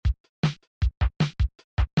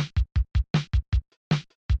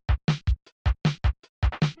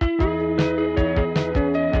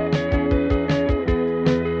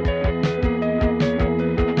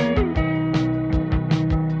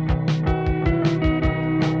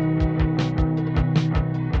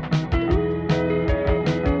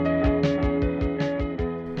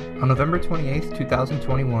November 28,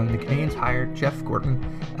 2021, the Canadiens hired Jeff Gorton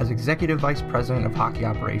as Executive Vice President of Hockey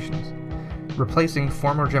Operations, replacing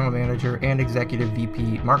former General Manager and Executive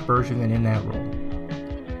VP Marc Bergevin in that role.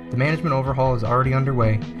 The management overhaul is already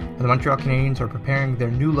underway, and the Montreal Canadiens are preparing their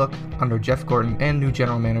new look under Jeff Gorton and new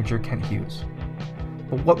General Manager Kent Hughes.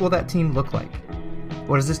 But what will that team look like?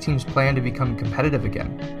 What is this team's plan to become competitive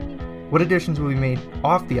again? What additions will be made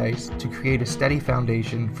off the ice to create a steady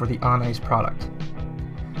foundation for the on-ice product?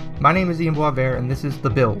 My name is Ian Boisvert, and this is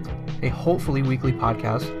The Build, a hopefully weekly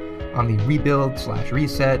podcast on the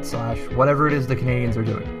rebuild/reset/whatever it is the Canadiens are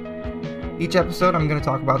doing. Each episode, I'm going to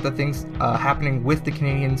talk about the things happening with the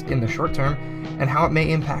Canadiens in the short term and how it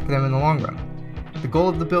may impact them in the long run. The goal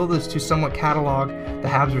of The Build is to somewhat catalog the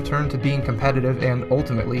Habs' return to being competitive and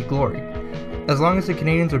ultimately glory. As long as the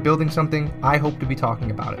Canadiens are building something, I hope to be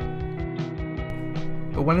talking about it.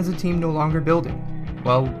 But when is a team no longer building?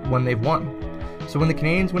 Well, when they've won. So when the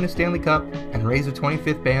Canadiens win a Stanley Cup and raise a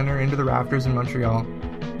 25th banner into the rafters in Montreal,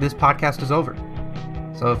 this podcast is over.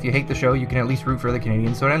 So if you hate the show, you can at least root for the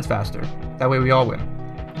Canadiens so it ends faster. That way we all win.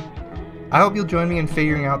 I hope you'll join me in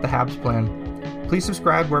figuring out the Habs plan. Please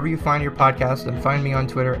subscribe wherever you find your podcast and find me on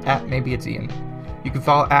Twitter @MaybeIt'sIan. You can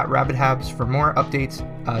follow @RabidHabs for more updates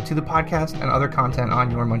to the podcast and other content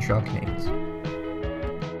on your Montreal Canadiens.